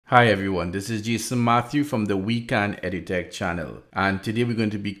Hi everyone, this is Jason Matthew from the WeCanEduTech channel, and today we're going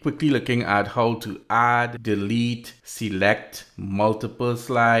to be quickly looking at how to add, delete, select multiple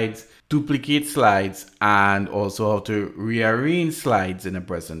slides, duplicate slides, and also how to rearrange slides in a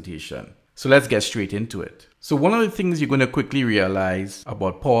presentation. So let's get straight into it. So one of the things you're going to quickly realize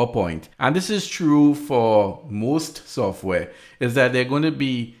about PowerPoint, and this is true for most software, is that there are going to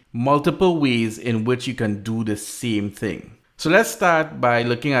be multiple ways in which you can do the same thing. So let's start by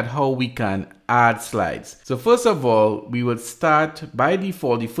looking at how we can add slides. So first of all, we would start by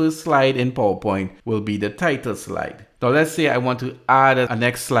default. The first slide in PowerPoint will be the title slide. Now let's say I want to add a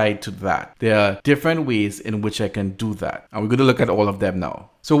next slide to that. There are different ways in which I can do that, and we're going to look at all of them now.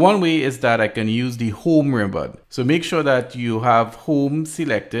 So one way is that I can use the home ribbon. So make sure that you have home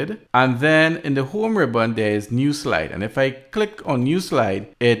selected, and then in the home ribbon there is new slide, and if I click on new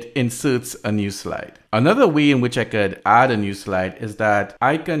slide, it inserts a new slide. Another way in which I could add a new slide is that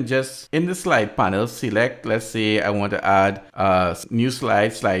I can just in the slide panel select, let's say I want to add a new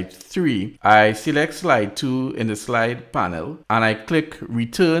slide, slide 3. I select slide 2 in the slide panel and I click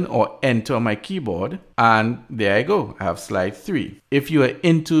return or enter on my keyboard, and there I go, I have slide 3. If you are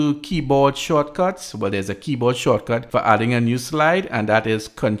into keyboard shortcuts, well, there's a keyboard shortcut for adding a new slide, and that is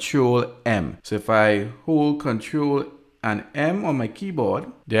Control M. So if I hold Control and M on my keyboard,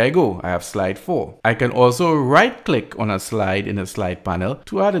 there I go, I have slide 4. I can also right click on a slide in the slide panel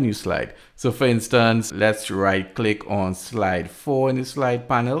to add a new slide. So for instance, let's right click on slide 4 in the slide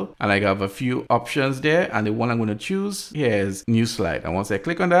panel, and I have a few options there, and the one I'm going to choose here is new slide, and once I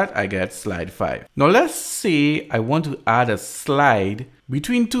click on that, I get slide 5. Now let's say I want to add a slide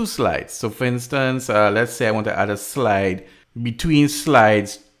between two slides. So for instance, let's say I want to add a slide between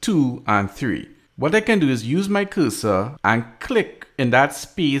slides 2 and 3. What I can do is use my cursor and click in that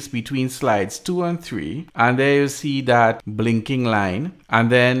space between slides 2 and 3, and there you see that blinking line,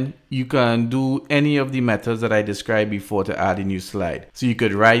 and then you can do any of the methods that I described before to add a new slide. So you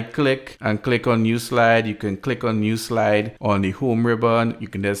could right click and click on new slide, you can click on new slide on the home ribbon, you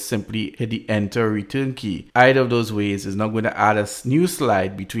can just simply hit the enter return key. Either of those ways is not going to add a new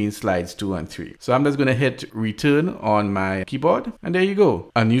slide between slides 2 and 3. So I'm just going to hit return on my keyboard, and there you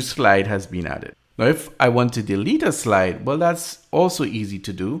go, a new slide has been added. Now, if I want to delete a slide, well, that's also easy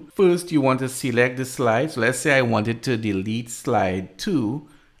to do. First, you want to select the slide. So let's say I wanted to delete slide 2.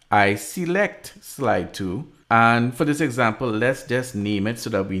 I select slide 2. And for this example, let's just name it so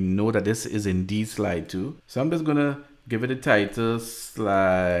that we know that this is indeed slide 2. So I'm just going to give it a title,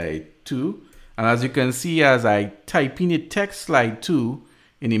 slide 2. And as you can see, as I type in the text slide 2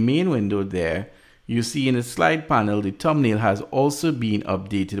 in the main window there, you see in the slide panel, the thumbnail has also been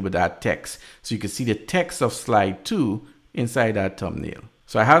updated with that text. So you can see the text of slide 2 inside that thumbnail.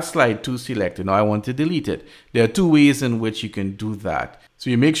 So I have slide 2 selected. Now I want to delete it. There are two ways in which you can do that. So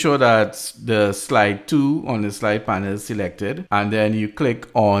you make sure that the slide 2 on the slide panel is selected, and then you click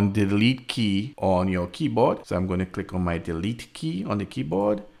on the delete key on your keyboard. So I'm going to click on my delete key on the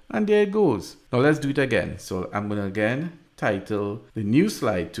keyboard, and there it goes. Now let's do it again. So I'm going to again title the new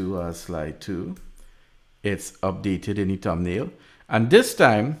slide 2 as slide 2. It's updated in the thumbnail. And this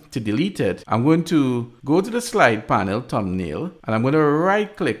time, to delete it, I'm going to go to the slide panel thumbnail, and I'm going to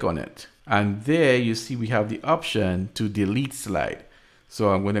right click on it. And there you see we have the option to delete slide.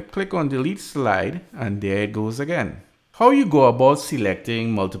 So I'm going to click on delete slide, and there it goes again. How you go about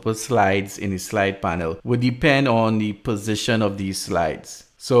selecting multiple slides in the slide panel will depend on the position of these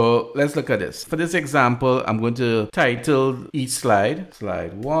slides. So let's look at this. For this example, I'm going to title each slide,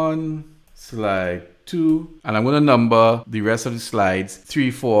 slide 1, slide 2, and I'm going to number the rest of the slides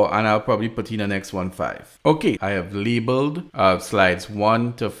 3, 4, and I'll probably put in the next one 5. Okay, I have labeled slides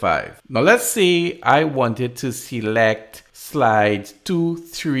 1 to 5. Now let's say I wanted to select slides 2,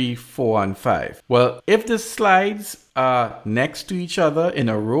 3, 4, and 5. Well, if the slides are next to each other in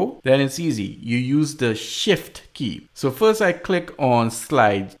a row, then it's easy. You use the shift key. So first I click on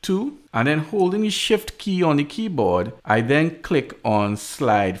slide 2, and then holding the shift key on the keyboard, I then click on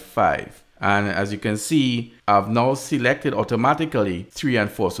slide 5. And as you can see, I've now selected automatically 3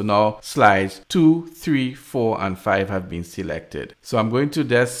 and 4. So now slides 2, 3, 4, and 5 have been selected. So I'm going to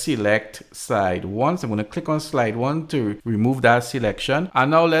just select slide 1. So I'm going to click on slide 1 to remove that selection.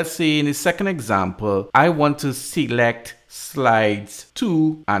 And now let's say in the second example, I want to select slides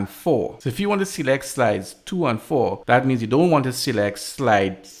 2 and 4. So if you want to select slides 2 and 4, that means you don't want to select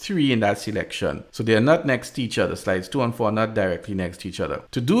slide 3 in that selection. So they are not next to each other. Slides 2 and 4 are not directly next to each other.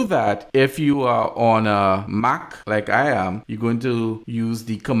 To do that, if you are on a Mac like I am, you're going to use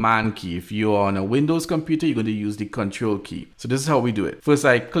the command key. If you're on a Windows computer, you're going to use the control key. So this is how we do it. First,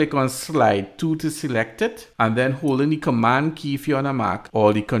 I click on slide 2 to select it, and then holding the command key if you're on a Mac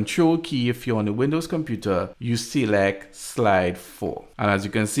or the control key if you're on a Windows computer, you select slide 4. And as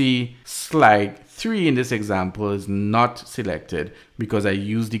you can see, slide 3 in this example is not selected because I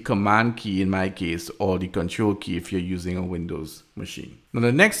use the command key in my case or the control key if you're using a Windows machine. Now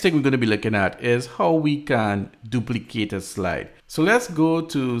the next thing we're going to be looking at is how we can duplicate a slide. So let's go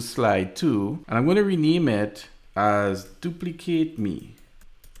to slide 2 and I'm going to rename it as duplicate me.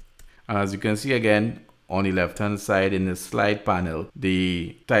 And as you can see again, on the left hand side in the slide panel,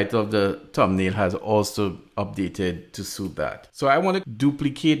 the title of the thumbnail has also updated to suit that. So I want to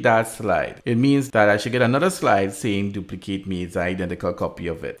duplicate that slide. It means that I should get another slide saying duplicate me. It's an identical copy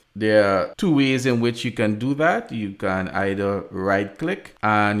of it. There are two ways in which you can do that. You can either right click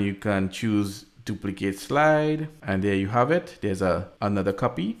and you can choose duplicate slide, and there you have it. There's another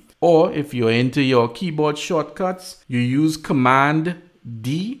copy. Or if you're into your keyboard shortcuts, you use Command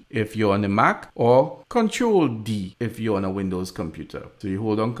D if you're on a Mac or Control D if you're on a Windows computer. So you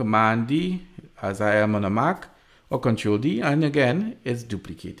hold on Command D as I am on a Mac, or Control D, and again it's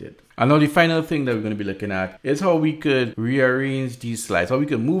duplicated. And now the final thing that we're going to be looking at is how we could rearrange these slides, how we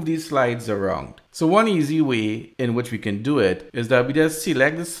can move these slides around. So one easy way in which we can do it is that we just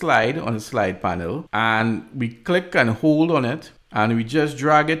select the slide on the slide panel and we click and hold on it and we just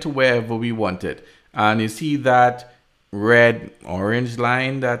drag it to wherever we want it. And you see that red orange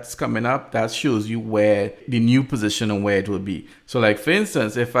line that's coming up, that shows you where the new position and where it will be. So like for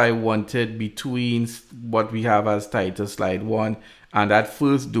instance, if I wanted between what we have as title slide 1 and that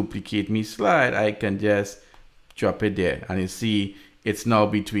first duplicate me slide, I can just drop it there and you see it's now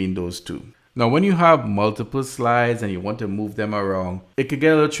between those two. Now when you have multiple slides and you want to move them around, it could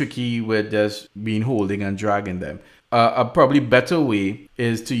get a little tricky with just being holding and dragging them. A probably better way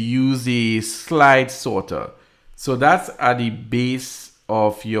is to use the slide sorter. So that's at the base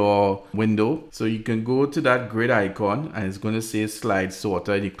of your window. So you can go to that grid icon and it's going to say slide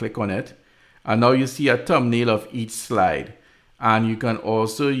sorter. You click on it and now you see a thumbnail of each slide. And you can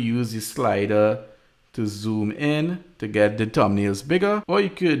also use the slider to zoom in to get the thumbnails bigger, or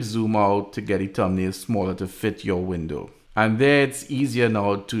you could zoom out to get the thumbnails smaller to fit your window. And there it's easier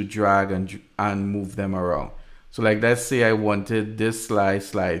now to drag and move them around. So like let's say I wanted this slide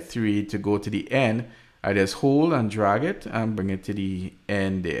 3 to go to the end. I just hold and drag it and bring it to the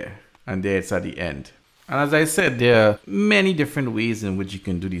end there. And there it's at the end. And as I said, there are many different ways in which you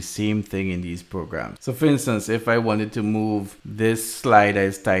can do the same thing in these programs. So for instance, if I wanted to move this slide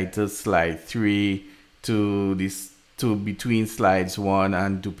as titled slide 3 to between slides 1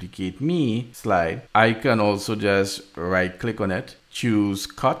 and duplicate me slide, I can also just right click on it, choose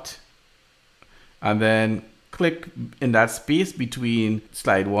cut, and then click in that space between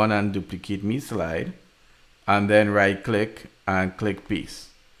slide 1 and duplicate me slide, and then right click and click paste.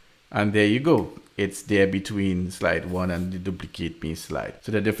 And there you go. It's there between slide 1 and the duplicate me slide.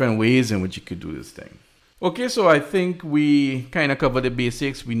 So there are different ways in which you could do this thing. Okay, so I think we kind of covered the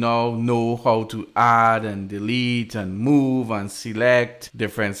basics. We now know how to add and delete and move and select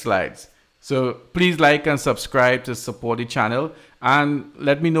different slides. So please like and subscribe to support the channel and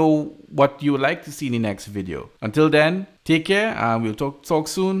let me know what you would like to see in the next video. Until then, take care and we'll talk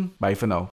soon. Bye for now.